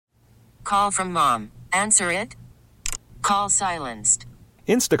Call from mom. Answer it. Call silenced.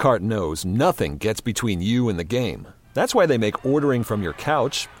 Instacart knows nothing gets between you and the game. That's why they make ordering from your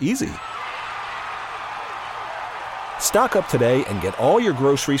couch easy. Stock up today and get all your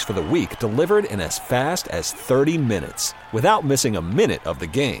groceries for the week delivered in as fast as 30 minutes without missing a minute of the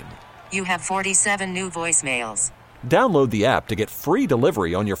game. You have 47 new voicemails. Download the app to get free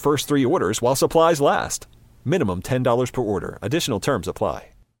delivery on your first 3 orders while supplies last. Minimum $10 per order. Additional terms apply.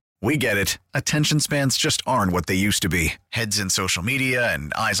 We get it. Attention spans just aren't what they used to be. Heads in social media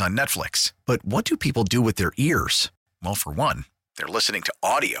and eyes on Netflix. But what do people do with their ears? Well, for one, they're listening to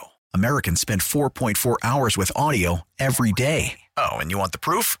audio. Americans spend 4.4 hours with audio every day. Oh, and you want the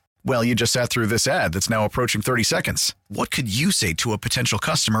proof? Well, you just sat through this ad that's now approaching 30 seconds. What could you say to a potential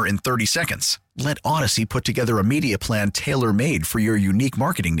customer in 30 seconds? Let Odyssey put together a media plan tailor-made for your unique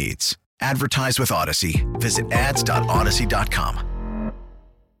marketing needs. Advertise with Odyssey. Visit ads.odyssey.com.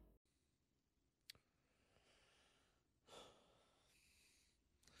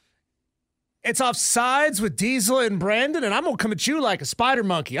 It's Offsides with Diesel and Brandon, and I'm going to come at you like a spider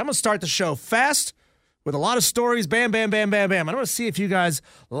monkey. I'm going to start the show fast with a lot of stories. Bam, bam, bam, bam, bam. I'm going to see if you guys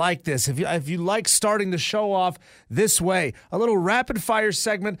like this, if you like starting the show off this way. A little rapid-fire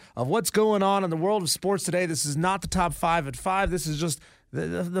segment of what's going on in the world of sports today. This is not the top 5 at 5. This is just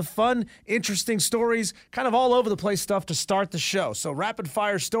the fun, interesting stories, kind of all over the place stuff to start the show. So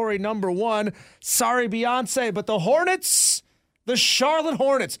rapid-fire story number 1. Sorry, Beyonce, but the Hornets... The Charlotte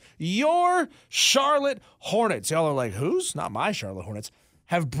Hornets, your Charlotte Hornets. Y'all are like, who's? Not my Charlotte Hornets.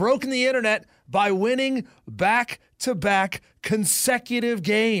 Have broken the internet by winning back-to-back consecutive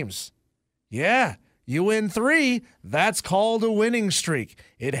games. Yeah, you win 3, that's called a winning streak.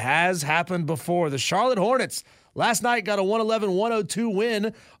 It has happened before. The Charlotte Hornets last night got a 111-102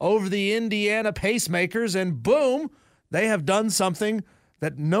 win over the Indiana Pacemakers, and boom, they have done something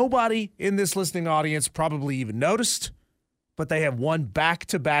that nobody in this listening audience probably even noticed. But they have won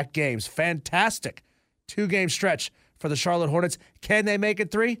back-to-back games. Fantastic 2-game stretch for the Charlotte Hornets. Can they make it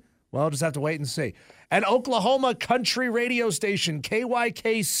 3? Well, just have to wait and see. An Oklahoma country radio station,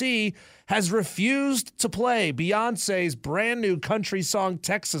 KYKC, has refused to play Beyonce's brand new country song,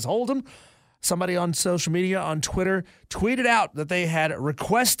 Texas Hold'em. Somebody on social media, on Twitter, tweeted out that they had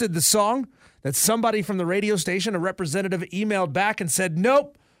requested the song, that somebody from the radio station, a representative, emailed back and said,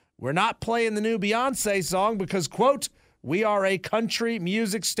 nope, we're not playing the new Beyonce song because, quote, we are a country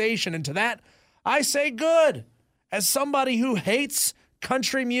music station. And to that, I say good. As somebody who hates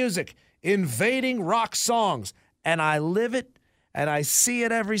country music, invading rock songs, and I live it, and I see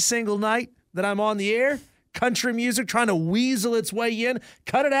it every single night that I'm on the air, country music trying to weasel its way in,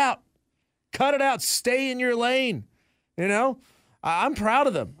 cut it out. Cut it out. Stay in your lane. You know, I'm proud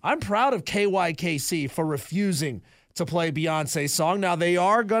of them. I'm proud of KYKC for refusing to play Beyonce's song. Now, they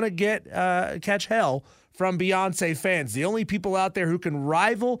are going to catch hell from Beyonce fans. The only people out there who can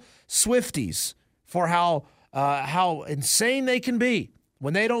rival Swifties for how insane they can be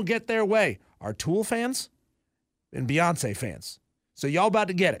when they don't get their way are Tool fans and Beyonce fans. So y'all about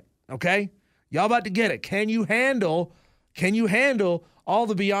to get it, okay? Y'all about to get it. Can you handle all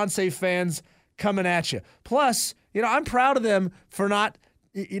the Beyonce fans coming at you? Plus, I'm proud of them for not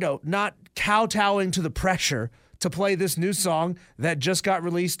kowtowing to the pressure to play this new song that just got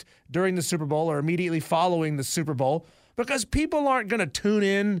released during the Super Bowl or immediately following the Super Bowl, because people aren't going to tune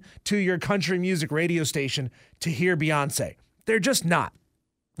in to your country music radio station to hear Beyonce. They're just not.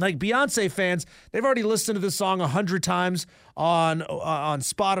 Like Beyonce fans, they've already listened to this song 100 times on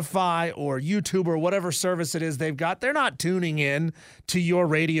Spotify or YouTube or whatever service it is they've got. They're not tuning in to your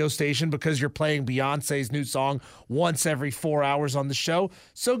radio station because you're playing Beyonce's new song once every 4 hours on the show.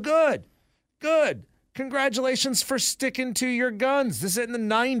 So good. Congratulations for sticking to your guns. This is in the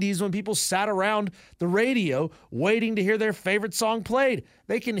 90s when people sat around the radio waiting to hear their favorite song played.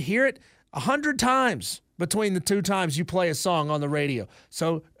 They can hear it 100 times between the 2 times you play a song on the radio.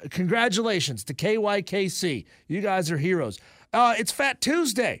 So congratulations to KYKC. You guys are heroes. It's Fat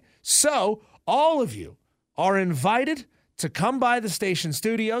Tuesday. So all of you are invited to come by the station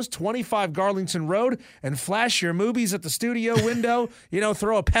studios, 25 Garlington Road, and flash your movies at the studio window.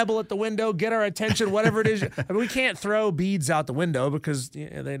 Throw a pebble at the window, get our attention, whatever it is. I mean, we can't throw beads out the window because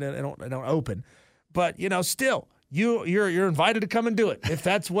they don't open. But still, you're invited to come and do it. If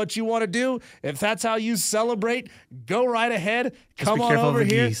that's what you want to do, if that's how you celebrate, go right ahead. Come on over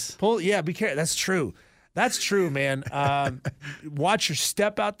here. Geese. Be careful. That's true. That's true, man. Watch your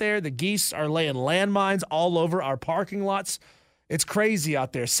step out there. The geese are laying landmines all over our parking lots. It's crazy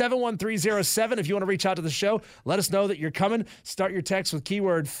out there. 71307, if you want to reach out to the show, let us know that you're coming. Start your text with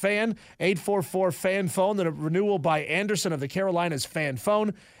keyword FAN, 844-FAN phone, then a renewal by Anderson of the Carolinas fan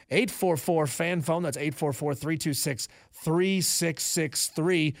phone, 844-FAN phone. That's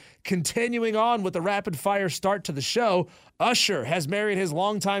 844-326-3663. Continuing on with the rapid-fire start to the show, Usher has married his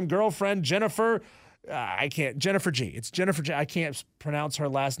longtime girlfriend, Jennifer G. It's Jennifer G. I can't pronounce her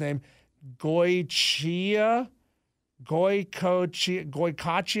last name. Goycochia.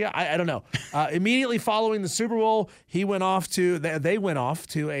 I don't know. Immediately following the Super Bowl, they went off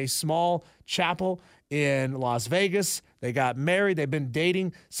to a small chapel in Las Vegas. They got married. They've been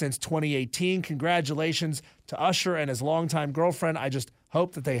dating since 2018. Congratulations to Usher and his longtime girlfriend. I just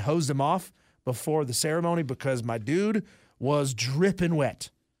hope that they hosed him off before the ceremony because my dude was dripping wet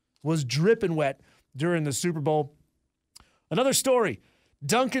during the Super Bowl. Another story,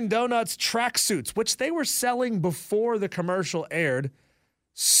 Dunkin' Donuts tracksuits, which they were selling before the commercial aired,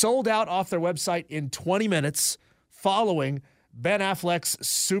 sold out off their website in 20 minutes following Ben Affleck's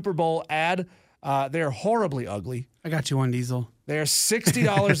Super Bowl ad. They're horribly ugly. I got you one, Diesel. They're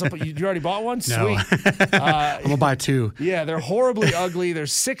 $60. You already bought one? No. Sweet. I'm going to buy two. Yeah, they're horribly ugly. They're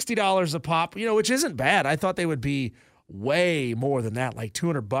 $60 a pop, which isn't bad. I thought they would be way more than that, like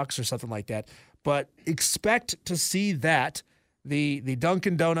 $200 or something like that. But expect to see that. The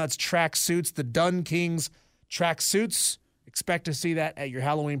Dunkin' Donuts tracksuits, the Dun Kings tracksuits, expect to see that at your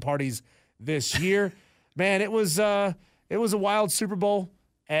Halloween parties this year. Man, it was a wild Super Bowl,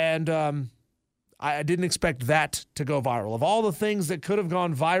 and I didn't expect that to go viral. Of all the things that could have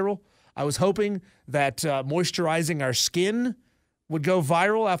gone viral, I was hoping that moisturizing our skin would go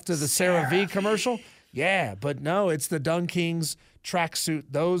viral after the Sarah V commercial. Yeah, but no, it's the Dun Kings tracksuit.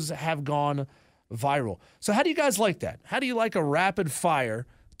 Those have gone viral. So how do you guys like that? How do you like a rapid fire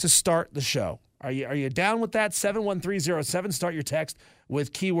to start the show? Are you down with that? 71307. Start your text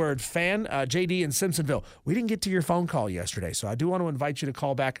with keyword fan. JD in Simpsonville. We didn't get to your phone call yesterday, so I do want to invite you to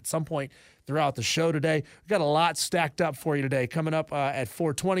call back at some point throughout the show today. We've got a lot stacked up for you today. Coming up at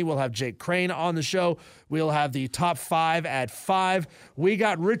 4:20, we'll have Jake Crane on the show. We'll have the top 5 at 5. We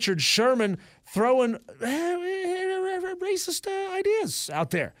got Richard Sherman throwing racist ideas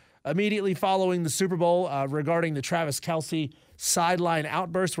out there immediately following the Super Bowl regarding the Travis Kelce sideline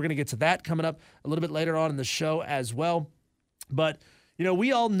outburst. We're going to get to that coming up a little bit later on in the show as well. But,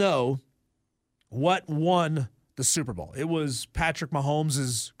 we all know what won the Super Bowl. It was Patrick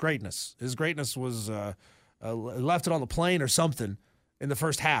Mahomes' greatness. His greatness was left it on the plane or something in the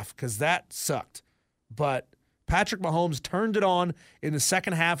first half because that sucked. But Patrick Mahomes turned it on in the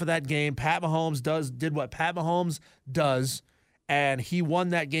second half of that game. Pat Mahomes did what Pat Mahomes does, and he won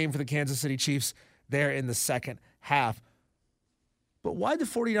that game for the Kansas City Chiefs there in the second half. But why'd the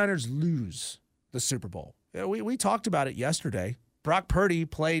 49ers lose the Super Bowl? We talked about it yesterday. Brock Purdy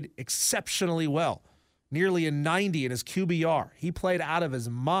played exceptionally well, nearly a 90 in his QBR. He played out of his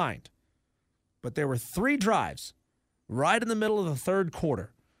mind. But there were 3 drives right in the middle of the third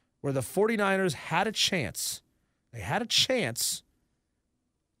quarter where the 49ers had a chance. They had a chance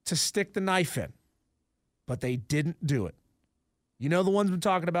to stick the knife in, but they didn't do it. You know the ones we're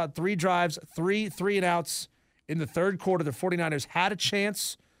talking about, 3 drives, 3 and outs in the third quarter. The 49ers had a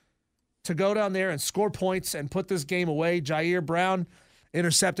chance to go down there and score points and put this game away. Jair Brown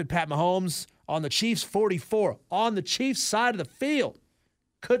intercepted Pat Mahomes on the Chiefs' 44, on the Chiefs' side of the field.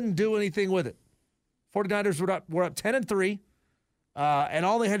 Couldn't do anything with it. 49ers were up 10-3, and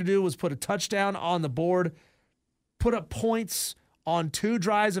all they had to do was put a touchdown on the board, put up points on 2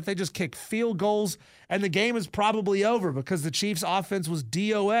 drives if they just kick field goals, and the game is probably over because the Chiefs' offense was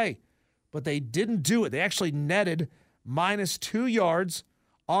DOA. But they didn't do it. They actually netted -2 yards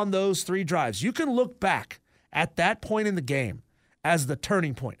on those 3 drives. You can look back at that point in the game as the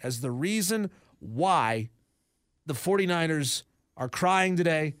turning point, as the reason why the 49ers are crying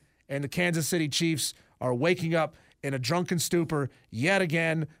today and the Kansas City Chiefs are waking up in a drunken stupor yet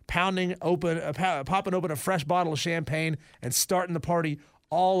again, popping open a fresh bottle of champagne and starting the party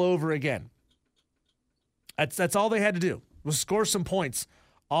all over again. That's all they had to do was score some points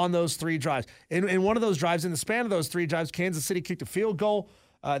on those 3 drives. In one of those drives, in the span of those 3 drives, Kansas City kicked a field goal.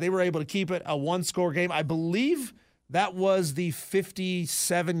 They were able to keep it a 1-score game. I believe that was the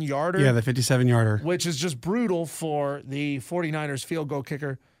 57-yarder. Yeah, the 57-yarder. Which is just brutal for the 49ers field goal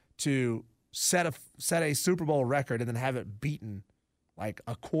kicker to set a Super Bowl record and then have it beaten like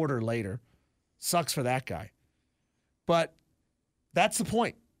a quarter later. Sucks for that guy. But that's the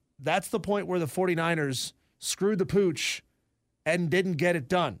point. That's the point where the 49ers screwed the pooch and didn't get it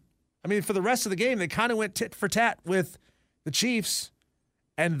done. I mean, for the rest of the game, they kind of went tit for tat with the Chiefs.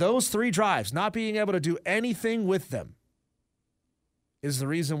 And those 3 drives, not being able to do anything with them, is the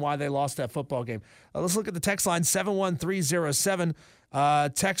reason why they lost that football game. Let's look at the text line, 71307.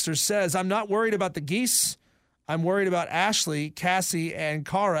 Texter says, I'm not worried about the Geese. I'm worried about Ashley, Cassie, and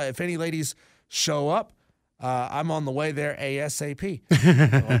Cara. If any ladies show up, I'm on the way there ASAP.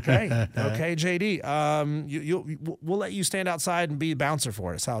 Okay, JD. We'll let you stand outside and be a bouncer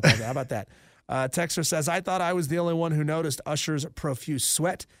for us. How about that? Texter says, I thought I was the only one who noticed Usher's profuse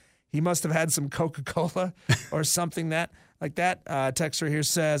sweat. He must have had some Coca-Cola or something like that. Texter here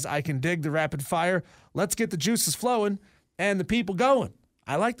says, I can dig the rapid fire. Let's get the juices flowing and the people going.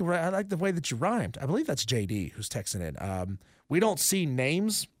 I like the way that you rhymed. I believe that's JD who's texting in. We don't see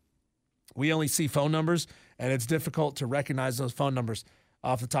names. We only see phone numbers, and it's difficult to recognize those phone numbers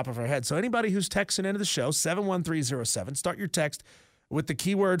off the top of our head. So anybody who's texting into the show, 71307, start your text with the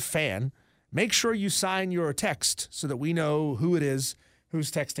keyword fan. Make sure you sign your text so that we know who it is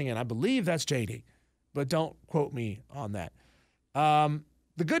who's texting in. I believe that's JD, but don't quote me on that.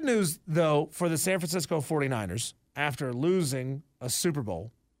 The good news, though, for the San Francisco 49ers, after losing a Super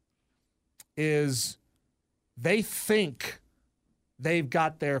Bowl, is they think they've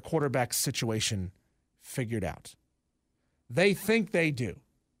got their quarterback situation figured out. They think they do.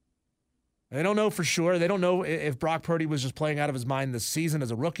 They don't know for sure. They don't know if Brock Purdy was just playing out of his mind this season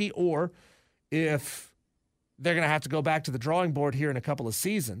as a rookie or if they're going to have to go back to the drawing board here in a couple of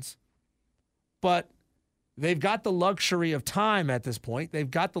seasons. But they've got the luxury of time at this point. They've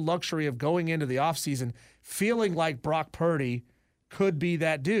got the luxury of going into the offseason feeling like Brock Purdy could be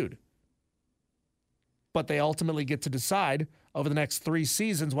that dude. But they ultimately get to decide over the next 3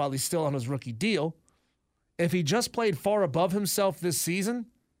 seasons while he's still on his rookie deal. If he just played far above himself this season,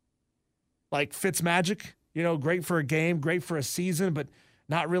 like Fitzmagic, great for a game, great for a season, but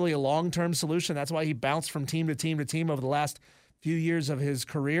not really a long-term solution. That's why he bounced from team to team to team over the last few years of his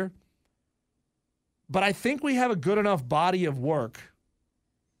career. But I think we have a good enough body of work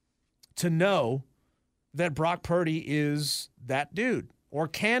to know that Brock Purdy is that dude or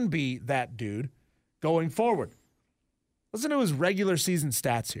can be that dude going forward. Listen to his regular season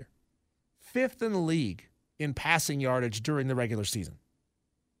stats here. 5th in the league in passing yardage during the regular season.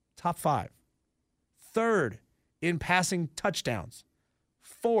 Top 5. 3rd in passing touchdowns.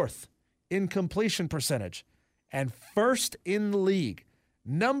 4th in completion percentage. And 1st in the league.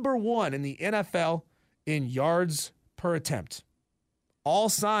 Number 1 in the NFL in yards per attempt. All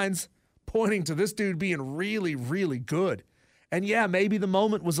signs pointing to this dude being really, really good. And yeah, maybe the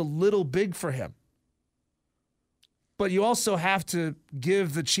moment was a little big for him. But you also have to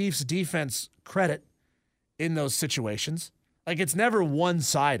give the Chiefs defense credit in those situations. Like, it's never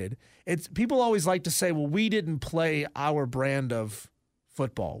one-sided. People always like to say, well, we didn't play our brand of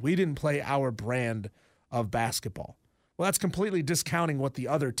football. We didn't play our brand of basketball. Well, that's completely discounting what the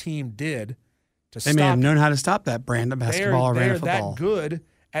other team did to stop. They may have known how to stop that brand of basketball or brand of football. They're that good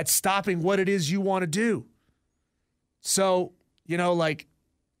at stopping what it is you want to do. So,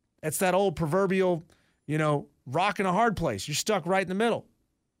 it's that old proverbial, rock in a hard place. You're stuck right in the middle.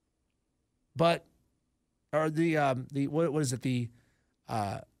 But, or what is it? The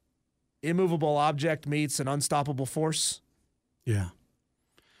immovable object meets an unstoppable force. Yeah.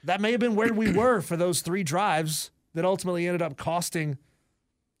 That may have been where we were for those 3 drives that ultimately ended up costing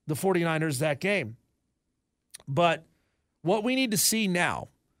the 49ers that game. But what we need to see now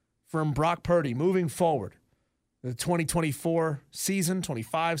from Brock Purdy moving forward, the 2024 season,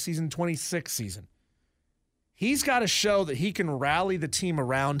 25 season, 26 season, he's got to show that he can rally the team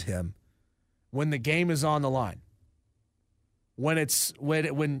around him when the game is on the line.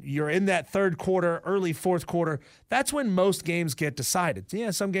 When you're in that 3rd quarter, early 4th quarter, that's when most games get decided.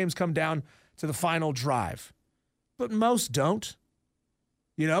 Yeah, some games come down to the final drive, but most don't.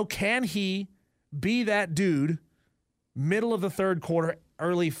 Can he be that dude middle of the 3rd quarter,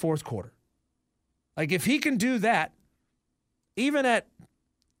 early 4th quarter? Like, if he can do that, even at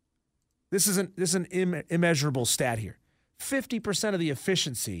this is an immeasurable stat here. 50% of the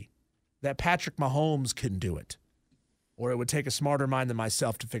efficiency that Patrick Mahomes can do it. Or it would take a smarter mind than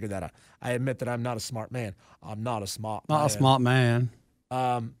myself to figure that out. I admit that I'm not a smart man. I'm not a smart man. Not a smart man.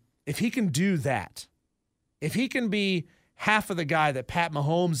 If he can do that, if he can be half of the guy that Pat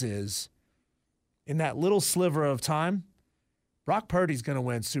Mahomes is in that little sliver of time, Brock Purdy's going to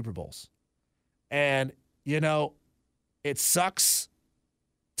win Super Bowls. And, it sucks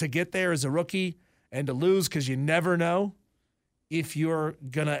to get there as a rookie and to lose because you never know if you're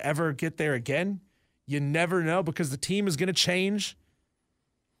going to ever get there again. You never know because the team is going to change.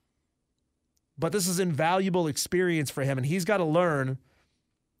 But this is invaluable experience for him, and he's got to learn.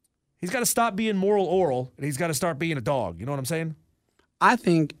 He's got to stop being moral oral, and he's got to start being a dog. You know what I'm saying? I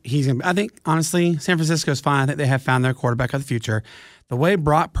think honestly, San Francisco's fine. I think they have found their quarterback of the future. The way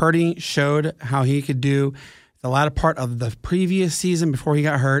Brock Purdy showed how he could do the latter part of the previous season before he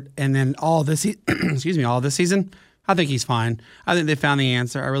got hurt, and then all this all this season, I think he's fine. I think they found the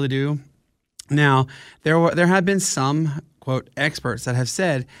answer. I really do. Now, there have been some, quote, experts that have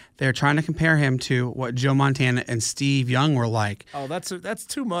said they're trying to compare him to what Joe Montana and Steve Young were like. Oh, that's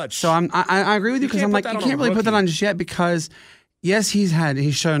too much. So I agree with you because I'm like, you can't really put that on just yet because, yes, he's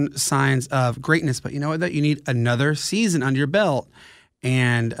shown signs of greatness, but you know what? That you need another season under your belt.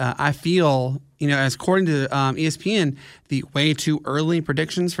 And I feel, as according to ESPN, the way too early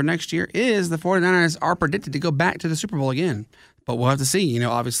predictions for next year is the 49ers are predicted to go back to the Super Bowl again. But we'll have to see.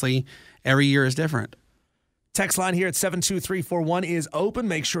 Obviously, every year is different. Text line here at 72341 is open.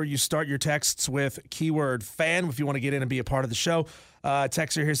 Make sure you start your texts with keyword fan if you want to get in and be a part of the show.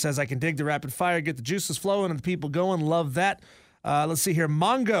 Texter here says, I can dig the rapid fire, get the juices flowing and the people going. Love that. Let's see here.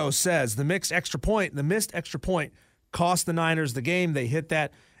 Mongo says the missed extra point cost the Niners the game. They hit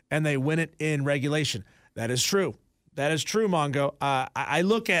that, and they win it in regulation. That is true. That is true, Mongo. I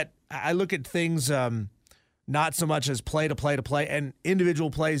look at things not so much as play to play, and individual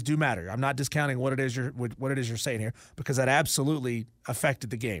plays do matter. I'm not discounting what it is you're saying here because that absolutely affected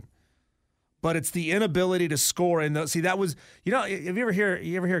the game. But it's the inability to score. And see, that was have you ever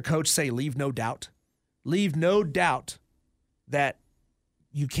hear a coach say leave no doubt? Leave no doubt that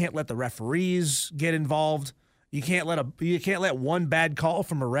you can't let the referees get involved. You can't let one bad call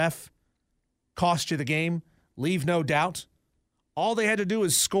from a ref cost you the game. Leave no doubt. All they had to do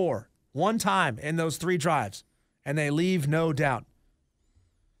is score one time in those 3 drives, and they leave no doubt.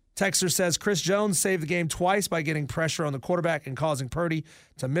 Texter says Chris Jones saved the game twice by getting pressure on the quarterback and causing Purdy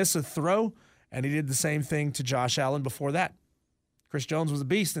to miss a throw, and he did the same thing to Josh Allen before that. Chris Jones was a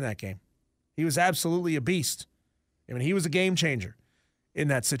beast in that game. He was absolutely a beast. I mean, he was a game changer in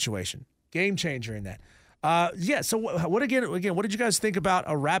that situation. Game changer in that. So what did you guys think about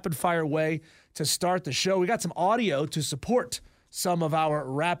a rapid-fire way to start the show? We got some audio to support some of our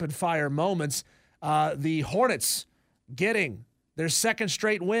rapid-fire moments. The Hornets getting their second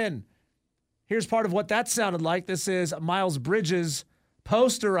straight win. Here's part of what that sounded like. This is Miles Bridges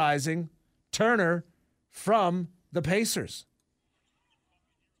posterizing Turner from the Pacers.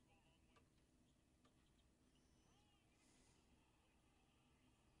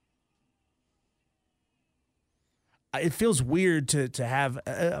 It feels weird to have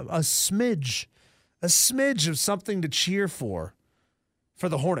a smidge of something to cheer for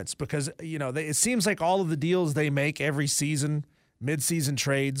the Hornets because, it seems like all of the deals they make every season, mid-season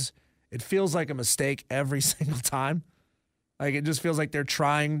trades, it feels like a mistake every single time. Like it just feels like they're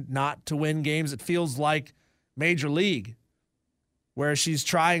trying not to win games. It feels like Major League where she's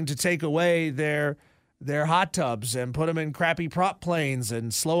trying to take away their hot tubs and put them in crappy prop planes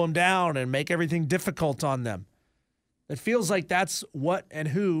and slow them down and make everything difficult on them. It feels like that's what and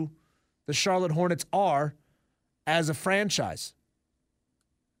who the Charlotte Hornets are as a franchise.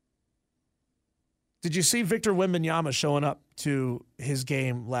 Did you see Victor Wembanyama showing up to his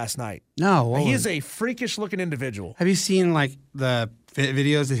game last night? No. He is a freakish-looking individual. Have you seen the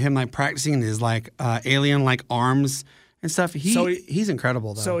videos of him practicing his alien arms and stuff? He's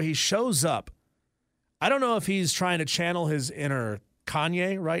incredible though. So he shows up. I don't know if he's trying to channel his inner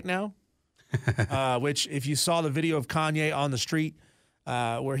Kanye right now. Which, if you saw the video of Kanye on the street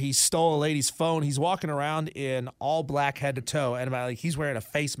where he stole a lady's phone, he's walking around in all black head to toe, and he's wearing a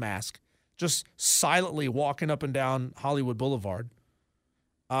face mask, just silently walking up and down Hollywood Boulevard.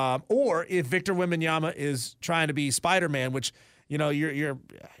 Or if Victor Wembanyama is trying to be Spider-Man, which you're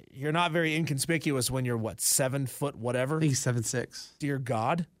not very inconspicuous when you're 7 foot whatever. I think he's 7'6". Dear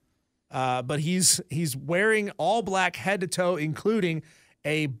God, but he's wearing all black head to toe, including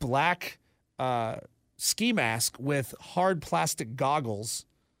a black ski mask with hard plastic goggles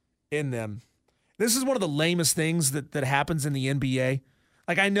in them. This is one of the lamest things that happens in the NBA.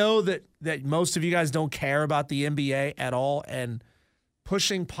 I know that most of you guys don't care about the NBA at all, and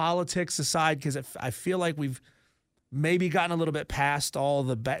pushing politics aside, because I feel like we've maybe gotten a little bit past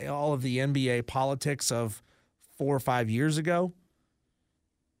all of the NBA politics of 4 or 5 years ago.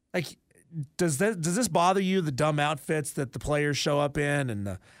 Does this bother you? The dumb outfits that the players show up in,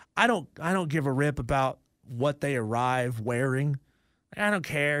 and I don't give a rip about what they arrive wearing. I don't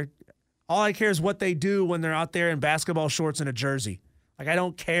care. All I care is what they do when they're out there in basketball shorts and a jersey. I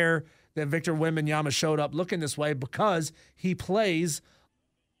don't care that Victor Wembanyama showed up looking this way because he plays.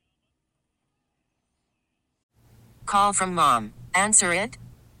 Call from mom. Answer it.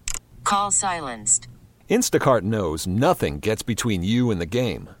 Call silenced. Instacart knows nothing gets between you and the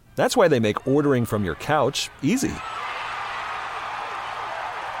game. That's why they make ordering from your couch easy.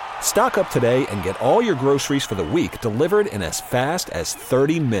 Stock up today and get all your groceries for the week delivered in as fast as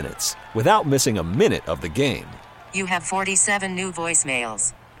 30 minutes without missing a minute of the game. You have 47 new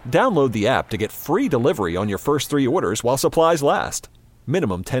voicemails. Download the app to get free delivery on your first 3 orders while supplies last.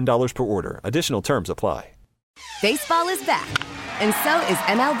 Minimum $10 per order. Additional terms apply. Baseball is back, and so is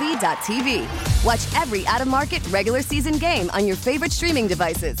MLB.tv. Watch every out-of-market regular season game on your favorite streaming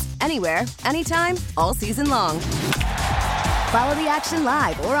devices, anywhere, anytime, all season long. Follow the action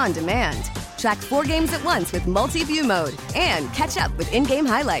live or on demand. Track 4 games at once with multi-view mode and catch up with in-game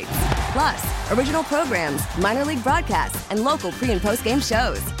highlights. Plus, original programs, minor league broadcasts, and local pre- and post-game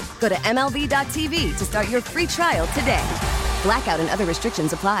shows. Go to MLB.tv to start your free trial today. Blackout and other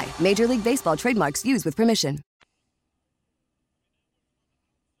restrictions apply. Major League Baseball trademarks used with permission.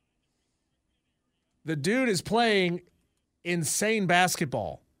 The dude is playing insane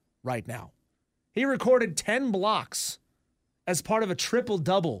basketball right now. He recorded 10 blocks as part of a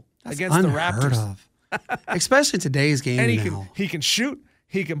triple-double against the Raptors. Of. Especially today's game and now. He can shoot,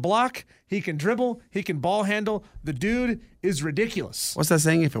 he can block, he can dribble, he can ball handle. The dude is ridiculous. What's that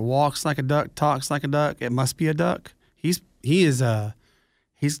saying? If it walks like a duck, talks like a duck, it must be a duck.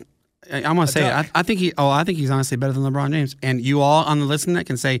 I'm gonna say it. I think he's honestly better than LeBron James. And you all on the listen that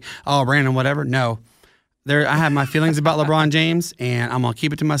can say, "Oh, Brandon, whatever." No, I have my feelings about LeBron James, and I'm gonna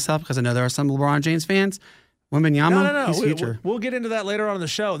keep it to myself because I know there are some LeBron James fans. Wembanyama, No. he's future. We'll get into that later on in the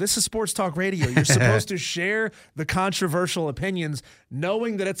show. This is Sports Talk Radio. You're supposed to share the controversial opinions,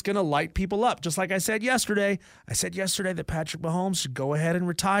 knowing that it's going to light people up. Just like I said yesterday. I said yesterday that Patrick Mahomes should go ahead and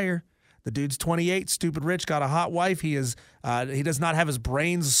retire. The dude's 28, stupid rich, got a hot wife. He does not have his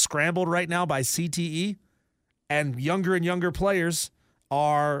brains scrambled right now by CTE. And younger players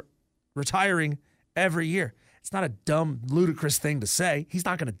are retiring every year. It's not a dumb, ludicrous thing to say. He's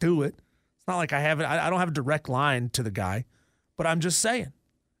not going to do it. It's not like I don't have a direct line to the guy, but I'm just saying.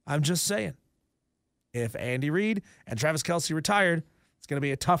 If Andy Reid and Travis Kelce retired, it's going to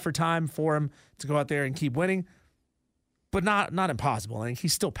be a tougher time for him to go out there and keep winning, but not impossible. I mean,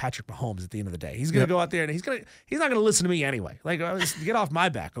 he's still Patrick Mahomes at the end of the day. He's going to go out there and he's not going to listen to me anyway. Like, get off my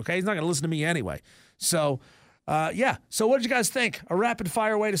back, okay? He's not going to listen to me anyway. So, yeah. So what did you guys think? A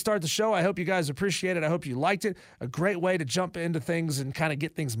rapid-fire way to start the show. I hope you guys appreciate it. I hope you liked it. A great way to jump into things and kind of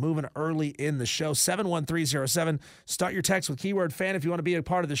get things moving early in the show. 71307. Start your text with keyword fan if you want to be a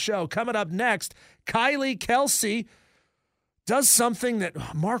part of the show. Coming up next, Kylie Kelce does something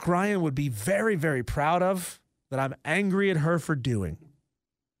that Mark Ryan would be very, very proud of, that I'm angry at her for doing.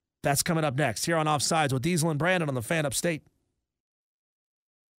 That's coming up next here on Offsides with Diesel and Brandon on the Fan Upstate.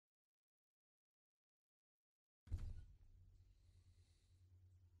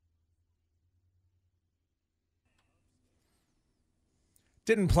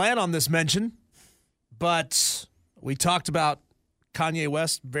 Didn't plan on this mention, but we talked about Kanye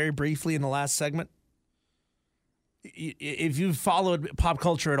West very briefly in the last segment. If you've followed pop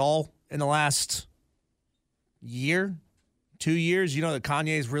culture at all in the last year, 2 years, you know that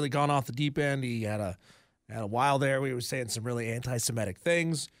Kanye's really gone off the deep end. He had a while there we were saying some really anti-Semitic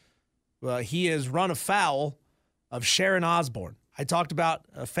things. He has run afoul of Sharon Osbourne. I talked about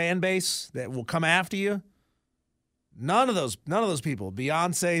a fan base that will come after you. None of those people,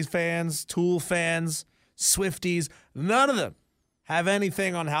 Beyonce fans, Tool fans, Swifties, none of them have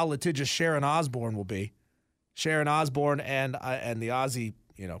anything on how litigious Sharon Osbourne will be. Sharon Osbourne and the Aussie,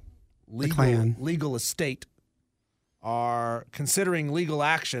 legal estate are considering legal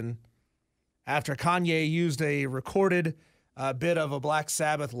action after Kanye used a recorded bit of a Black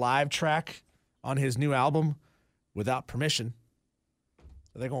Sabbath live track on his new album without permission.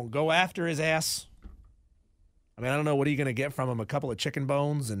 So they're going to go after his ass. I mean, I don't know. What are you going to get from him? A couple of chicken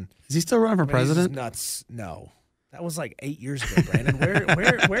bones? And is he still running for president? He's nuts. No. That was like 8 years ago, Brandon.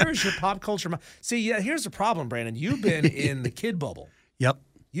 Where is your pop culture? See, yeah, here's the problem, Brandon. You've been in the kid bubble. Yep.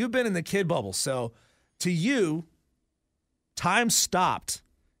 You've been in the kid bubble. So to you, time stopped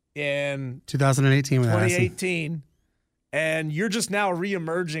in 2018, and you're just now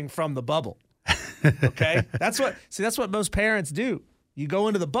reemerging from the bubble. Okay? That's what most parents do. You go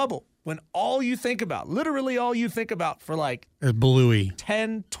into the bubble when all you think about, literally all you think about for like Bluey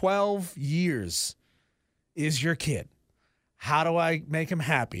 10, 12 years is your kid. How do I make him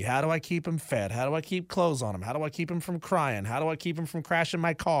happy? How do I keep him fed? How do I keep clothes on him? How do I keep him from crying? How do I keep him from crashing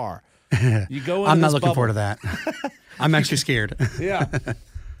my car? You go into I'm not looking bubble. forward to that. I'm actually scared. Yeah.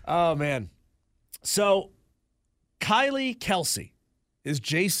 Oh, man. So Kylie Kelce is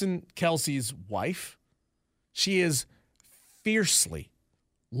Jason Kelce's wife. She is fiercely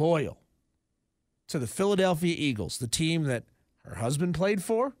loyal to the Philadelphia Eagles, the team that her husband played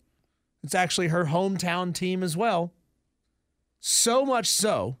for. It's actually her hometown team as well. So much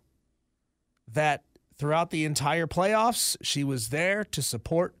so that throughout the entire playoffs, she was there to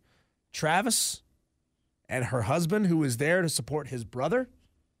support Travis and her husband, who was there to support his brother.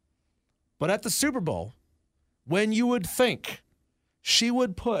 But at the Super Bowl, when you would think she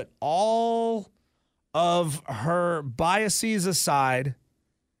would put all of her biases aside,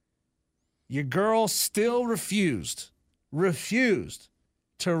 your girl still refused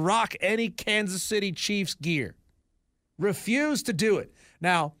to rock any Kansas City Chiefs gear. Refused to do it.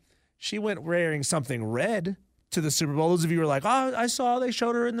 Now, she went wearing something red to the Super Bowl. Those of you who were like, "Oh, I saw they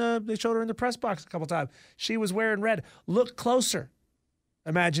showed her in the press box a couple times. She was wearing red." Look closer.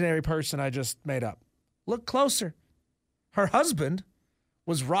 Imaginary person I just made up. Look closer. Her husband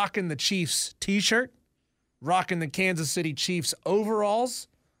was rocking the Chiefs t-shirt, rocking the Kansas City Chiefs overalls,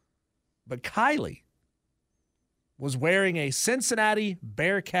 but Kylie was wearing a Cincinnati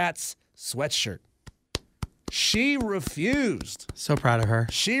Bearcats sweatshirt. She refused. So proud of her.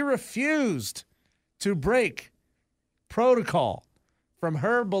 She refused to break protocol from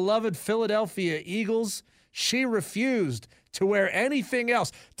her beloved Philadelphia Eagles. She refused to wear anything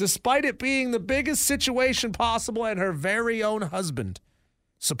else, despite it being the biggest situation possible and her very own husband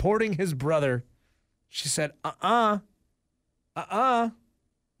supporting his brother. She said, not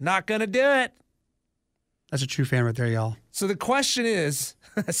going to do it. That's a true fan right there, y'all. So the question is,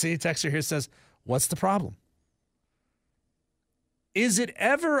 see, a texter here says, what's the problem? Is it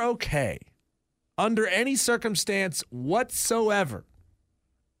ever okay, under any circumstance whatsoever,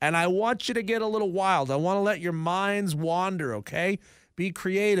 and I want you to get a little wild. I want to let your minds wander, okay? Be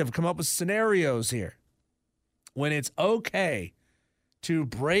creative. Come up with scenarios here. When it's okay to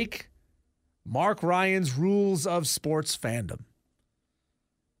break Mark Ryan's rules of sports fandom.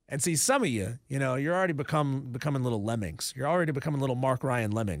 And see, some of you, you're already becoming little lemmings. You're already becoming little Mark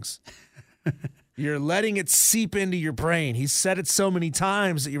Ryan lemmings. You're letting it seep into your brain. He's said it so many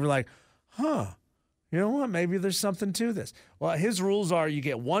times that you were like, you know what? Maybe there's something to this. Well, his rules are you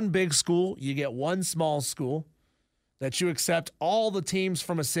get one big school, you get one small school, that you accept all the teams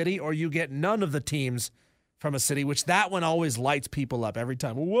from a city, or you get none of the teams from a city, which that one always lights people up every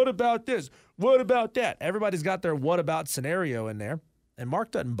time. Well, what about this? What about that? Everybody's got their what about scenario in there, and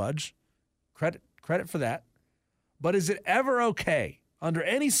Mark doesn't budge. Credit for that. But is it ever okay, under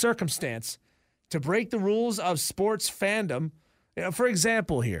any circumstance, to break the rules of sports fandom? For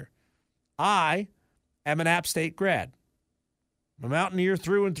example here, I am an Upstate grad. I'm a Mountaineer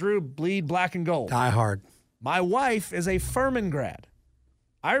through and through, bleed black and gold. Die hard. My wife is a Furman grad.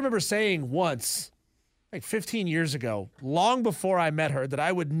 I remember saying once, like 15 years ago, long before I met her, that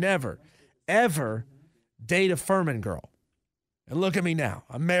I would never, ever date a Furman girl. And look at me now.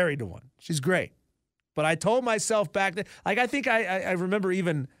 I'm married to one. She's great. But I told myself back then, like I think I remember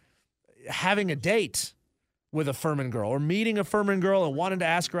even having a date with a Furman girl, or meeting a Furman girl and wanting to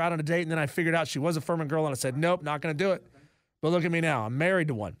ask her out on a date, and then I figured out she was a Furman girl, and I said, nope, not going to do it. But look at me now. I'm married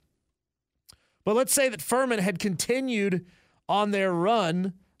to one. But let's say that Furman had continued on their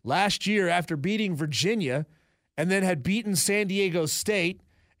run last year after beating Virginia, and then had beaten San Diego State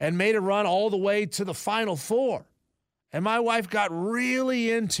and made a run all the way to the Final Four. And my wife got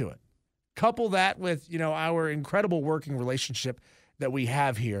really into it. Couple that with, our incredible working relationship that we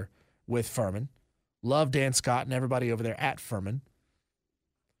have here with Furman. Love Dan Scott and everybody over there at Furman.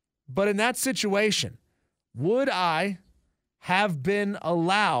 But in that situation, would I have been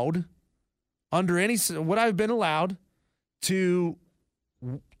allowed to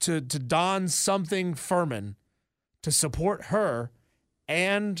don something Furman to support her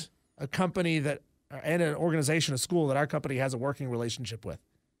and a company and an organization, a school that our company has a working relationship with?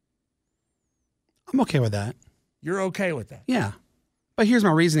 I'm okay with that. You're okay with that? Yeah. But here's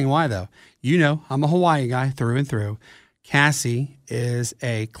my reasoning why, though. I'm a Hawaii guy through and through. Cassie is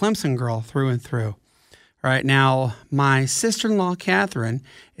a Clemson girl through and through. All right, now, my sister-in-law, Catherine,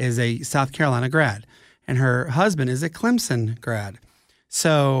 is a South Carolina grad, and her husband is a Clemson grad.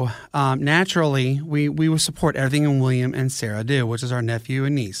 So, naturally, we will support everything William and Sarah do, which is our nephew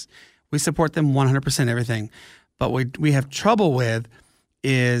and niece. We support them 100% everything. But what we have trouble with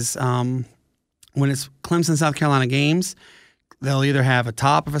is when it's Clemson, South Carolina games, they'll either have a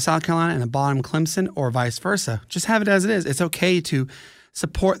top of a South Carolina and a bottom Clemson, or vice versa. Just have it as it is. It's okay to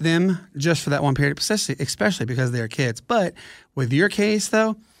support them just for that one period, especially because they're kids. But with your case,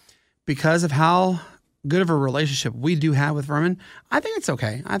 though, because of how good of a relationship we do have with Furman, I think it's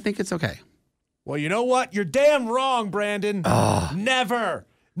okay. Well, you know what? You're damn wrong, Brandon.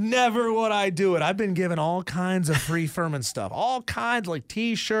 Never would I do it. I've been given all kinds of free Furman stuff, all kinds, like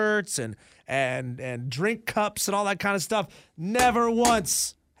T-shirts and drink cups and all that kind of stuff. Never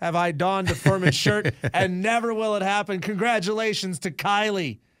once have I donned a Furman shirt, and never will it happen. Congratulations to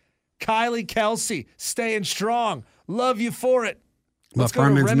Kylie. Kylie Kelsey, staying strong. Love you for it. But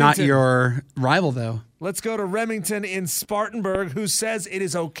Furman's not your rival, though. Let's go to Remington in Spartanburg, who says it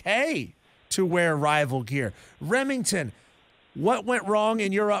is okay to wear rival gear. Remington, what went wrong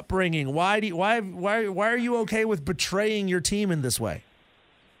in your upbringing? Why are you okay with betraying your team in this way?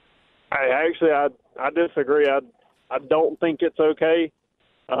 I disagree. I don't think it's okay.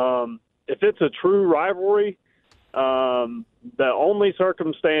 If it's a true rivalry, the only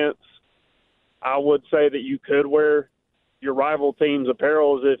circumstance I would say that you could wear your rival team's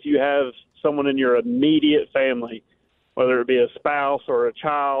apparel is if you have someone in your immediate family, whether it be a spouse or a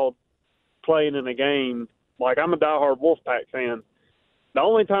child, playing in a game. Like, I'm a diehard Wolfpack fan. The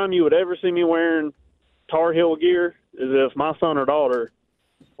only time you would ever see me wearing Tar Heel gear is if my son or daughter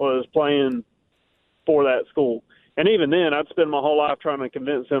was playing for that school. And even then, I'd spend my whole life trying to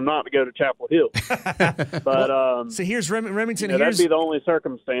convince him not to go to Chapel Hill. But so here's Remington. That'd be the only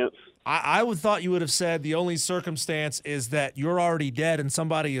circumstance. I would thought you would have said the only circumstance is that you're already dead and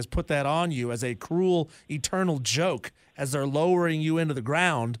somebody has put that on you as a cruel, eternal joke as they're lowering you into the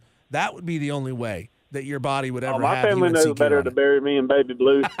ground. That would be the only way that your body would ever have. My family knows better to bury me in baby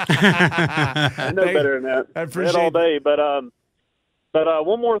blue. I know better than that. I appreciate it all day. But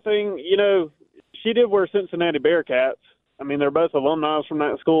one more thing, she did wear Cincinnati Bearcats. I mean, they're both alumni from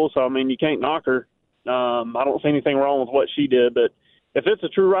that school, so, I mean, you can't knock her. I don't see anything wrong with what she did, but if it's a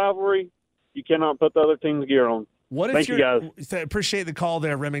true rivalry, you cannot put the other team's gear on. Thank you, guys. Appreciate the call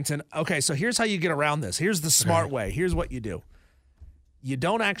there, Remington. Okay, so here's how you get around this. Here's the smart way. Here's what you do. You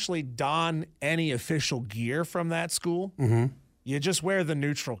don't actually don any official gear from that school. Mm-hmm. You just wear the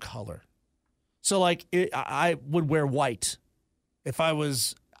neutral color. So, like, I would wear white. If I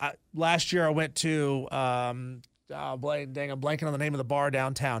was last year, I went to I'm blanking on the name of the bar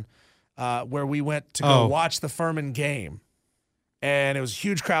downtown where we went to go watch the Furman game, and it was a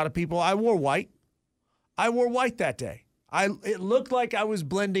huge crowd of people. I wore white. That day. It looked like I was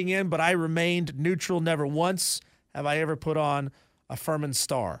blending in, but I remained neutral. Never once have I ever put on a Furman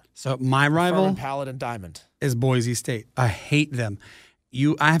star. So my rival, Furman Paladin Diamond, is Boise State. I hate them.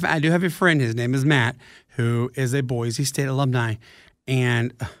 I do have a friend. His name is Matt, who is a Boise State alumni,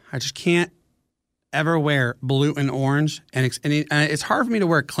 and I just can't ever wear blue and orange. And it's hard for me to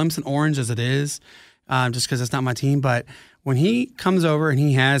wear Clemson orange as it is, just because it's not my team. But when he comes over and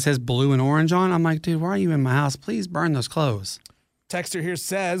he has his blue and orange on, I'm like, dude, why are you in my house? Please burn those clothes. Texter here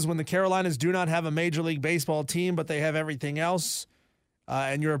says, when the Carolinas do not have a Major League Baseball team, but they have everything else,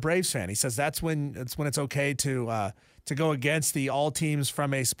 and you're a Braves fan, he says that's when it's okay to go against the all teams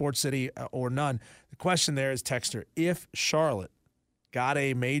from a sports city or none. The question there is, Texter, if Charlotte got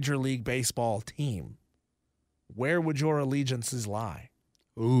a Major League Baseball team, where would your allegiances lie?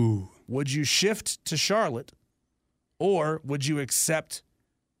 Ooh. Would you shift to Charlotte, or would you accept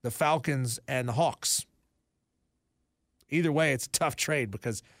the Falcons and the Hawks? Either way, it's a tough trade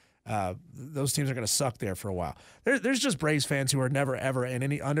because those teams are going to suck there for a while. There's just Braves fans who are never, ever,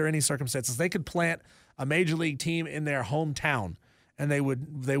 under any circumstances, they could plant a major league team in their hometown, and they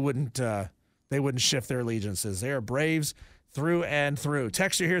wouldn't shift their allegiances. They are Braves through and through.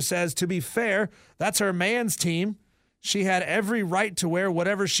 Texture here says, to be fair, that's her man's team. She had every right to wear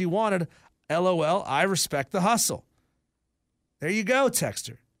whatever she wanted. LOL, I respect the hustle. There you go,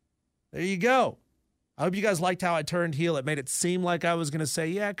 Texter. There you go. I hope you guys liked how I turned heel. It made it seem like I was going to say,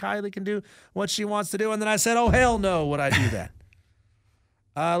 yeah, Kylie can do what she wants to do. And then I said, oh, hell no, would I do that?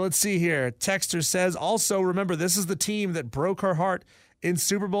 Let's see here. Texter says, also remember, this is the team that broke her heart in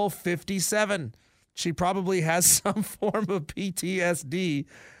Super Bowl 57. She probably has some form of PTSD.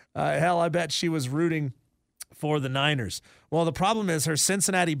 Hell, I bet she was rooting for the Niners. Well, the problem is her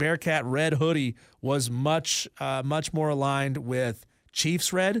Cincinnati Bearcat red hoodie was much more aligned with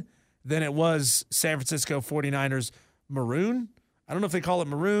Chiefs red than it was San Francisco 49ers maroon. I don't know if they call it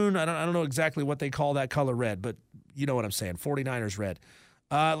maroon. I don't know exactly what they call that color red, but you know what I'm saying, 49ers red.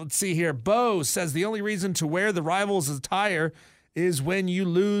 Let's see here. Bo says the only reason to wear the rivals' attire is when you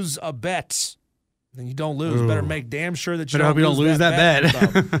lose a bet. Then you don't lose. Ooh. Better make damn sure that you don't lose that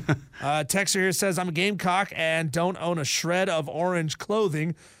bet. Texter here says, I'm a Gamecock and don't own a shred of orange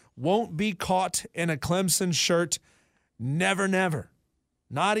clothing. Won't be caught in a Clemson shirt. Never, never.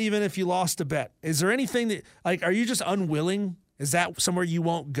 Not even if you lost a bet. Is there anything that, like, are you just unwilling? Is that somewhere you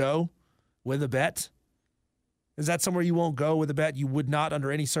won't go with a bet? Is that somewhere you won't go with a bet? You would not,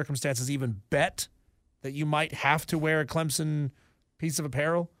 under any circumstances, even bet that you might have to wear a Clemson piece of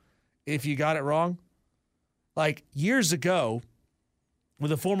apparel if you got it wrong? Like, years ago,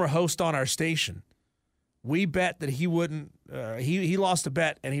 with a former host on our station, we bet that he wouldn't, he lost a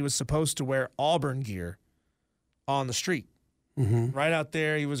bet and he was supposed to wear Auburn gear on the street. Right out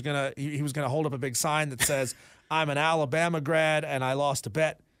there, he was gonna hold up a big sign that says, "I'm an Alabama grad and I lost a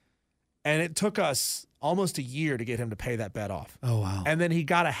bet." And it took us almost a year to get him to pay that bet off. Oh, wow. And then he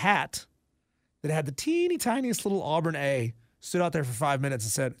got a hat that had the teeny tiniest little Auburn A, stood out there for 5 minutes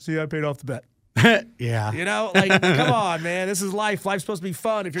and said, "See, I paid off the bet." Yeah. You know, like, come on, man. This is life. Life's supposed to be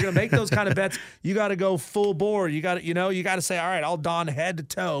fun. If you're going to make those kind of bets, you got to go full bore. You got to say, all right, I'll don head to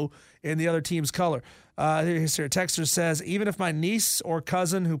toe in the other team's color. Here's a texter says, even if my niece or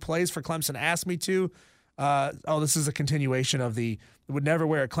cousin who plays for Clemson asked me to, this is a continuation of would never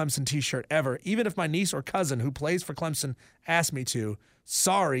wear a Clemson t-shirt ever. Even if my niece or cousin who plays for Clemson asked me to,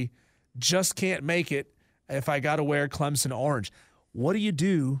 sorry, just can't make it if I got to wear Clemson orange. What do you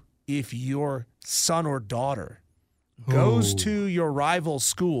do if your son or daughter goes to your rival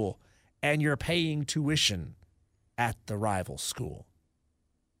school and you're paying tuition at the rival school?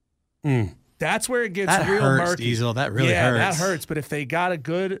 That's where it gets real murky. Diesel. That really hurts. Yeah, that hurts. But if they got a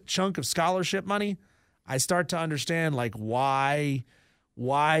good chunk of scholarship money, I start to understand like why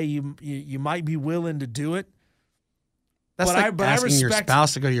you might be willing to do it. That's like asking your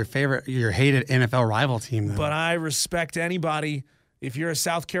spouse to go to your hated NFL rival team, though. But I respect anybody. If you're a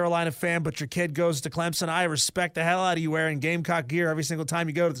South Carolina fan, but your kid goes to Clemson, I respect the hell out of you wearing Gamecock gear every single time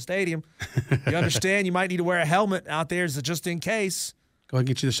you go to the stadium. You understand? You might need to wear a helmet out there just in case. Go ahead and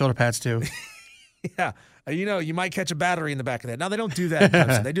get you the shoulder pads, too. Yeah. You might catch a battery in the back of that. Now, they don't do that at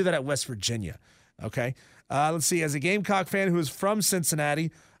Clemson. They do that at West Virginia. Okay? Let's see. As a Gamecock fan who is from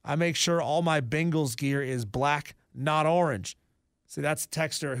Cincinnati, I make sure all my Bengals gear is black, not orange. See, that's a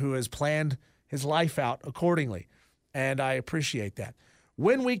texter who has planned his life out accordingly, and I appreciate that.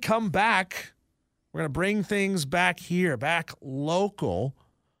 When we come back, we're going to bring things back here, back local,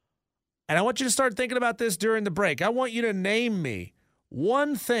 and I want you to start thinking about this during the break. I want you to name me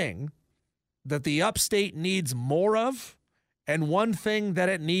one thing that the Upstate needs more of and one thing that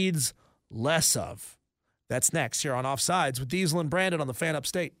it needs less of. That's next here on Offsides with Diesel and Brandon on the Fan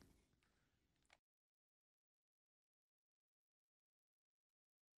Upstate.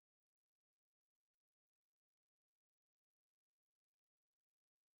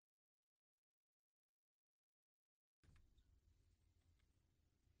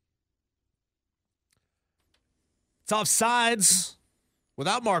 It's Offsides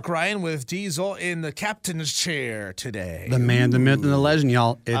without Mark Ryan, with Diesel in the captain's chair today. The man, the myth, and the legend,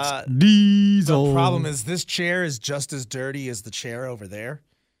 y'all. It's Diesel. The problem is this chair is just as dirty as the chair over there.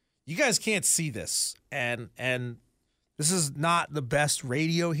 You guys can't see this, and this is not the best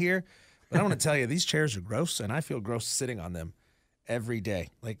radio here, but I want to tell you, these chairs are gross, and I feel gross sitting on them every day.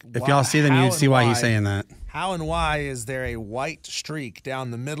 Like, if y'all see them, you'd see why he's saying that. How and why is there a white streak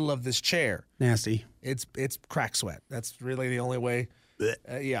down the middle of this chair? Nasty. It's crack sweat. That's really the only way.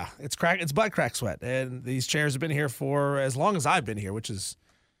 Yeah, it's butt crack sweat. And these chairs have been here for as long as I've been here, which is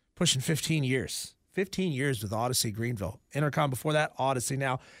pushing 15 years. 15 years with Odyssey Greenville. Intercom before that, Odyssey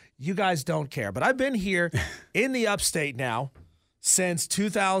now. You guys don't care. But I've been here in the Upstate now since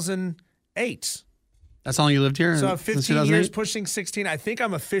 2008. That's how long you lived here? So 15 years, pushing 16. I think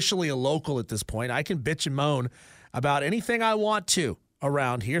I'm officially a local at this point. I can bitch and moan about anything I want to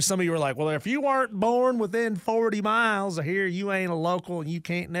around here. Some of you are like, well, if you weren't born within 40 miles of here, you ain't a local and you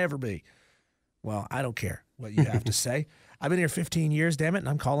can't never be. Well, I don't care what you have to say. I've been here 15 years, damn it, and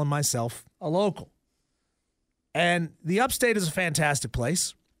I'm calling myself a local. And the Upstate is a fantastic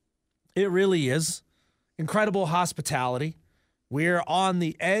place. It really is. Incredible hospitality. We're on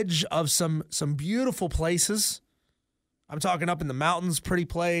the edge of some beautiful places. I'm talking up in the mountains, Pretty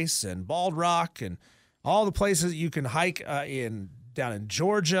Place and Bald Rock and all the places you can hike down in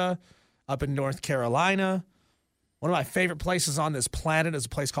Georgia, up in North Carolina. One of my favorite places on this planet is a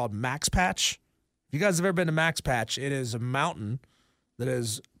place called Max Patch. If you guys have ever been to Max Patch, it is a mountain that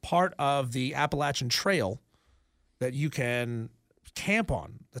is part of the Appalachian Trail that you can camp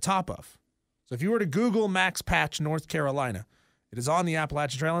on the top of. So if you were to Google Max Patch, North Carolina, it is on the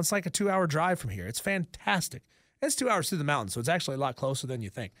Appalachian Trail, and it's like a 2-hour drive from here. It's fantastic. It's 2 hours through the mountains, so it's actually a lot closer than you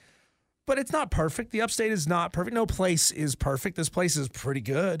think. But it's not perfect. The Upstate is not perfect. No place is perfect. This place is pretty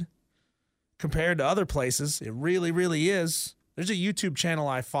good compared to other places. It really, really is. There's a YouTube channel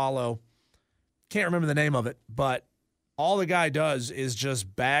I follow. Can't remember the name of it, but all the guy does is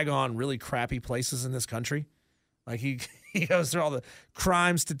just bag on really crappy places in this country. Like he goes through all the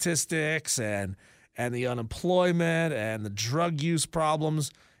crime statistics and the unemployment and the drug use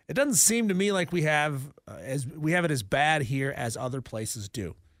problems. It doesn't seem to me like we have it as bad here as other places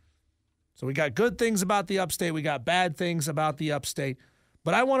do. So we got good things about the Upstate. We got bad things about the Upstate.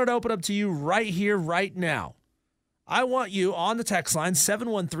 But I wanted to open up to you right here, right now. I want you on the text line,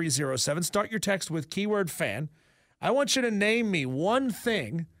 71307. Start your text with keyword fan. I want you to name me one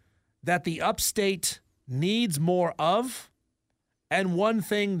thing that the Upstate needs more of and one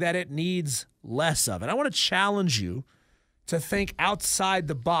thing that it needs less of. And I want to challenge you to think outside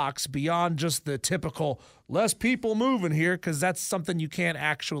the box beyond just the typical less people moving here, because that's something you can't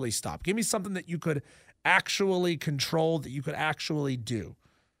actually stop. Give me something that you could actually control, that you could actually do.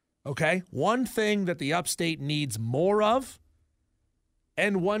 Okay? One thing that the Upstate needs more of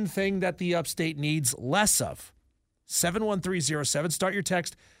and one thing that the Upstate needs less of. 71307. Start your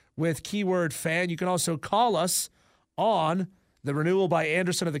text with keyword fan. You can also call us on the Renewal by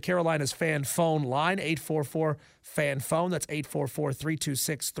Anderson of the Carolinas fan phone line, 844-FAN-PHONE. That's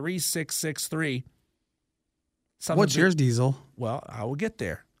 844-326-3663. What's yours, Diesel? Well, I will get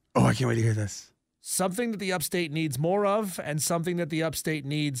there. Oh, I can't wait to hear this. Something that the Upstate needs more of and something that the Upstate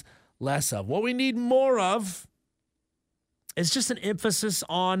needs less of. What we need more of is just an emphasis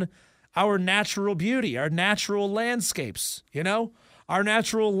on our natural beauty, our natural landscapes, our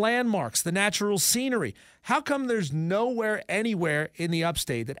natural landmarks, the natural scenery. How come there's nowhere anywhere in the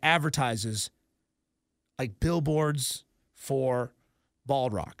Upstate that advertises like billboards for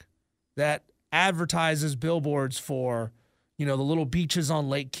Bald Rock, that advertises billboards for, the little beaches on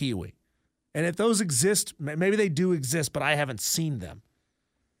Lake Kiwi? And if those exist, maybe they do exist, but I haven't seen them.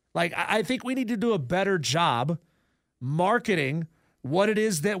 Like, I think we need to do a better job marketing what it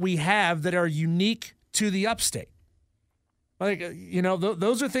is that we have that are unique to the Upstate. Like,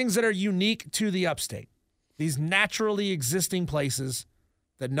 those are things that are unique to the Upstate. These naturally existing places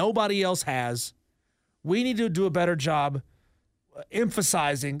that nobody else has. We need to do a better job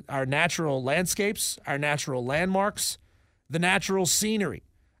emphasizing our natural landscapes, our natural landmarks, the natural scenery.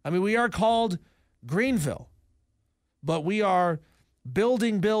 I mean, we are called Greenville, but we are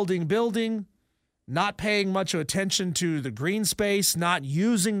building, not paying much attention to the green space, not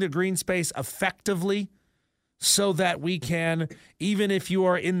using the green space effectively so that we can, even if you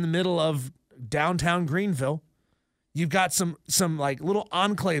are in the middle of downtown Greenville, you've got some like little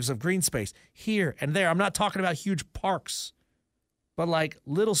enclaves of green space here and there. I'm not talking about huge parks, but like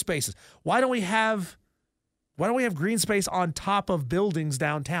little spaces. Why don't we have green space on top of buildings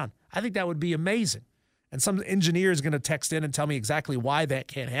downtown? I think that would be amazing. And some engineer is going to text in and tell me exactly why that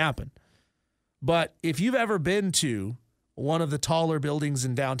can't happen. But if you've ever been to one of the taller buildings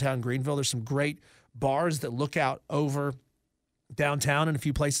in downtown Greenville, there's some great bars that look out over downtown and a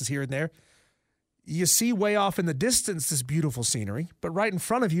few places here and there. You see way off in the distance this beautiful scenery, but right in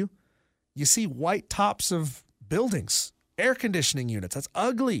front of you, you see white tops of buildings, air conditioning units. That's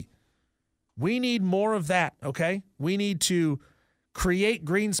ugly. We need more of that, okay? We need to create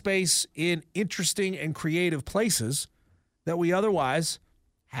green space in interesting and creative places that we otherwise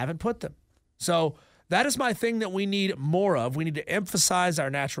haven't put them. So that is my thing that we need more of. We need to emphasize our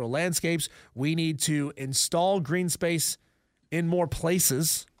natural landscapes. We need to install green space in more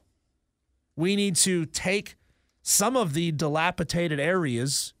places. We need to take some of the dilapidated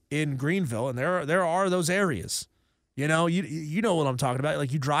areas in Greenville, and there are those areas. You know what I'm talking about.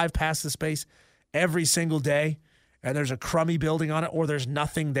 Like, you drive past the space every single day, and there's a crummy building on it, or there's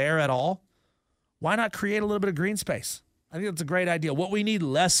nothing there at all. Why not create a little bit of green space? I think that's a great idea. What we need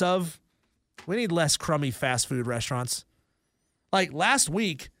less of, we need less crummy fast food restaurants. Like last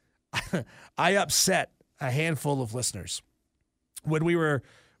week, I upset a handful of listeners when we were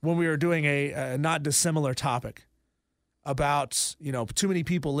doing a not dissimilar topic about, too many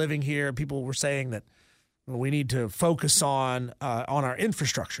people living here. People were saying that we need to focus on our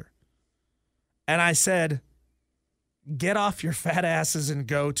infrastructure. And I said, get off your fat asses and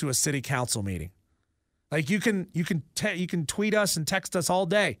go to a city council meeting. Like, you can tweet us and text us all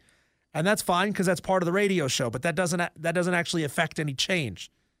day, and that's fine because that's part of the radio show. But that doesn't actually affect any change.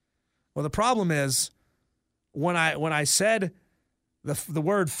 Well, the problem is when I said the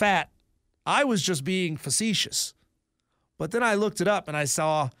word fat, I was just being facetious. But then I looked it up and I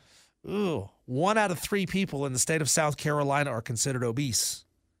saw, 1 out of 3 people in the state of South Carolina are considered obese.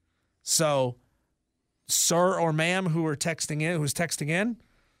 So, sir or ma'am who's texting in,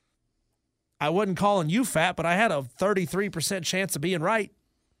 I wasn't calling you fat, but I had a 33% chance of being right.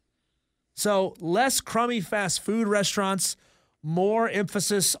 So, less crummy fast food restaurants, more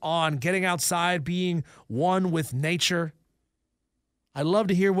emphasis on getting outside, being one with nature. I'd love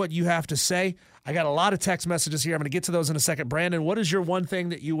to hear what you have to say. I got a lot of text messages here. I'm going to get to those in a second. Brandon, what is your one thing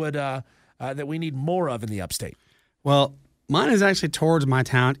that you would that we need more of in the Upstate? Well, mine is actually towards my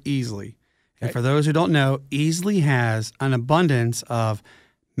town, Easley. Okay. And for those who don't know, Easley has an abundance of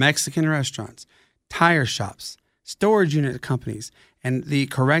Mexican restaurants, tire shops, storage unit companies, and the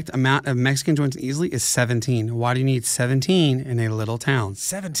correct amount of Mexican joints in Easley is 17. Why do you need 17 in a little town?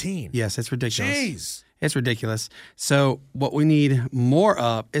 17? Yes, it's ridiculous. Jeez. It's ridiculous. So what we need more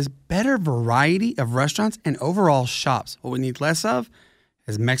of is better variety of restaurants and overall shops. What we need less of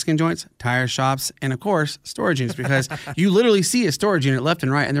is Mexican joints, tire shops, and, of course, storage units, because you literally see a storage unit left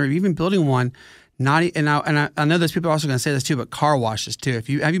and right, and they're even building one. I know there's people also going to say this too, but car washes too. Have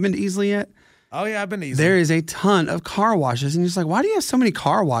you been to Easley yet? Oh, yeah, I've been to Easley. There is a ton of car washes, and you're just like, why do you have so many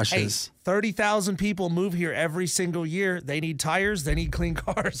car washes? Hey, 30,000 people move here every single year. They need tires. They need clean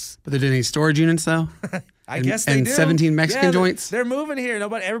cars. But they're doing storage units, though? I guess they do. And 17 Mexican joints? They're moving here.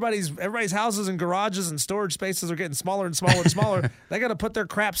 Everybody's houses and garages and storage spaces are getting smaller and smaller and smaller. They got to put their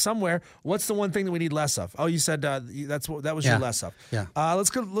crap somewhere. What's the one thing that we need less of? Oh, you said that was your less of. Yeah.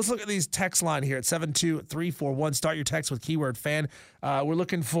 Let's look at these text line here at 72341. Start your text with keyword fan. We're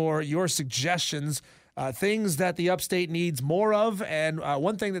looking for your suggestions. Things that the Upstate needs more of, and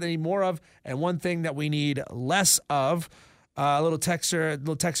one thing that they need more of, and one thing that we need less of. Little texter.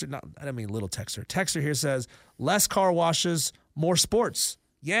 No, I don't mean little texter. Texter here says less car washes, more sports.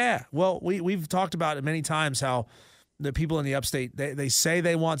 Yeah. Well, we've talked about it many times how the people in the Upstate, they say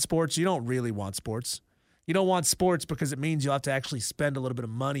they want sports. You don't really want sports. You don't want sports because it means you'll have to actually spend a little bit of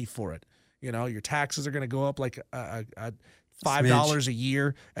money for it. You know, your taxes are going to go up like $5 a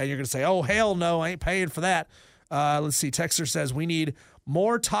year, and you're going to say, oh, hell no, I ain't paying for that. Let's see. Texter says we need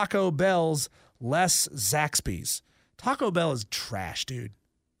more Taco Bells, less Zaxby's. Taco Bell is trash, dude.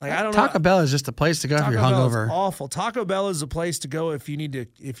 Like, I don't know. Taco Bell is just a place to go if you're hungover. Is awful. Taco Bell is a place to go if you need to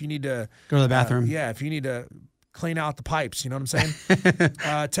go to the bathroom. If you need to clean out the pipes. You know what I'm saying?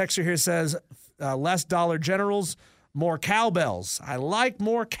 Texter here says less Dollar Generals, more cowbells. I like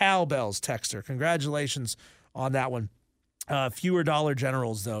more cowbells, Texter. Congratulations on that one. Fewer Dollar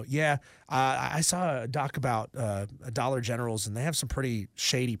Generals, though. Yeah, I saw a doc about Dollar Generals, and they have some pretty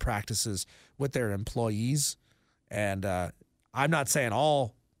shady practices with their employees. And I'm not saying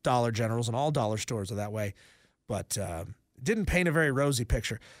all Dollar Generals and all dollar stores are that way, but didn't paint a very rosy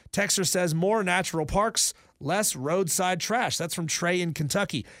picture. Texter says more natural parks, less roadside trash. That's from Trey in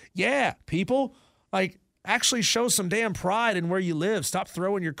Kentucky. Yeah, people, like, actually show some damn pride in where you live. Stop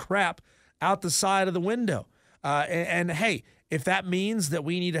throwing your crap out the side of the window. And hey, if that means that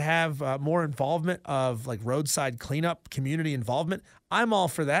we need to have more involvement of like roadside cleanup, community involvement, I'm all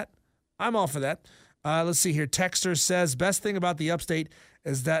for that. Let's see here. Texter says, best thing about the Upstate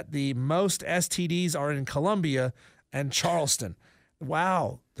is that the most STDs are in Columbia and Charleston.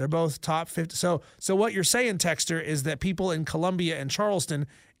 Wow. They're both top 50. So what you're saying, Texter, is that people in Columbia and Charleston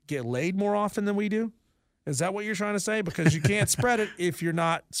get laid more often than we do? Is that what you're trying to say? Because you can't spread it if you're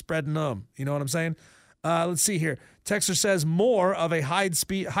not spreading them. You know what I'm saying? Let's see here. Texter says more of a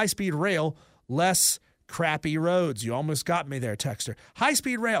high-speed rail, less crappy roads. You almost got me there, Texter.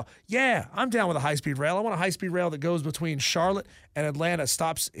 High-speed rail. Yeah, I'm down with a high-speed rail. I want a high-speed rail that goes between Charlotte and Atlanta,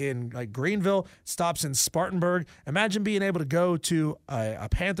 stops in like Greenville, stops in Spartanburg. Imagine being able to go to a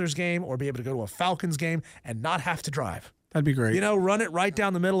Panthers game or be able to go to a Falcons game and not have to drive. That'd be great. You know, run it right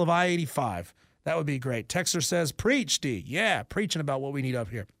down the middle of I-85. That would be great. Texter says, preach, D. Yeah, preaching about what we need up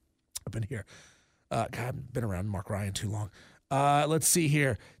in here. God, I've been around Mark Ryan too long. Let's see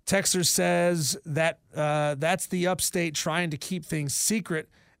here. Texter says that that's the Upstate trying to keep things secret.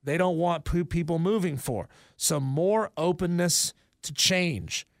 They don't want people moving for. So more openness to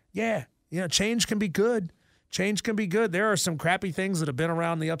change. Yeah, change can be good. Change can be good. There are some crappy things that have been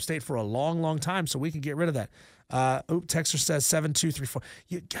around the Upstate for a long, long time, so we can get rid of that. Texter says 7234.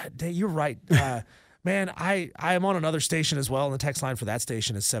 You're right. Man, I am on another station as well, and the text line for that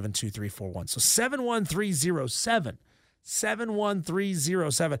station is 72341. So 71307.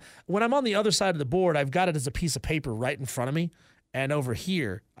 71307. When I'm on the other side of the board, I've got it as a piece of paper right in front of me, and over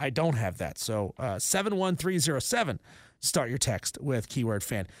here, I don't have that. So 71307. Start your text with keyword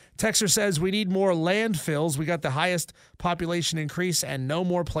fan. Texter says we need more landfills. We got the highest population increase and no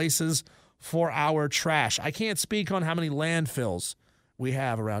more places for our trash. I can't speak on how many landfills we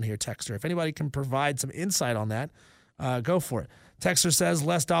have around here, Texter. If anybody can provide some insight on that, go for it. Texter says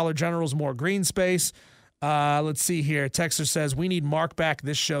less Dollar Generals, more green space. Let's see here. Texter says we need Mark back.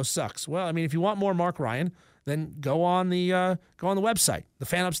 This show sucks. Well, I mean, if you want more Mark Ryan, then go on the website,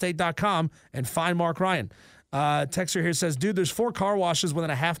 thefanupstate.com, and find Mark Ryan. Texter here says, dude, there's 4 car washes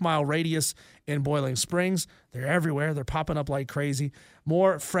within a half-mile radius in Boiling Springs. They're everywhere. They're popping up like crazy.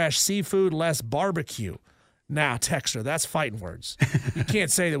 More fresh seafood, less barbecue. Now, Texter, that's fighting words. You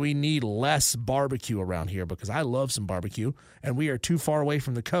can't say that we need less barbecue around here because I love some barbecue, and we are too far away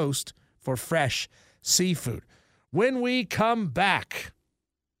from the coast for fresh seafood. When we come back,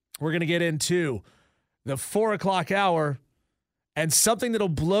 we're going to get into the 4 o'clock hour and something that'll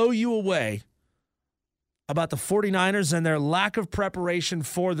blow you away about the 49ers and their lack of preparation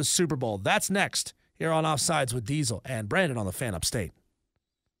for the Super Bowl. That's next here on Offsides with Diesel and Brandon on the Fan Upstate.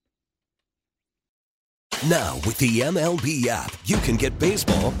 Now, with the MLB app, you can get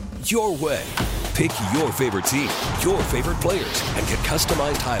baseball your way. Pick your favorite team, your favorite players, and get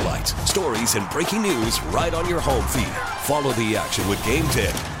customized highlights, stories, and breaking news right on your home feed. Follow the action with Game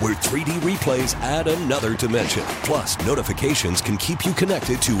 10, where 3D replays add another dimension. Plus, notifications can keep you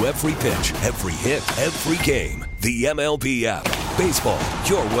connected to every pitch, every hit, every game. The MLB app. Baseball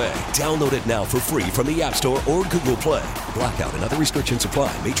your way. Download it now for free from the App Store or Google Play. Blackout and other restrictions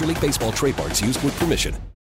apply. Major League Baseball trademarks used with permission.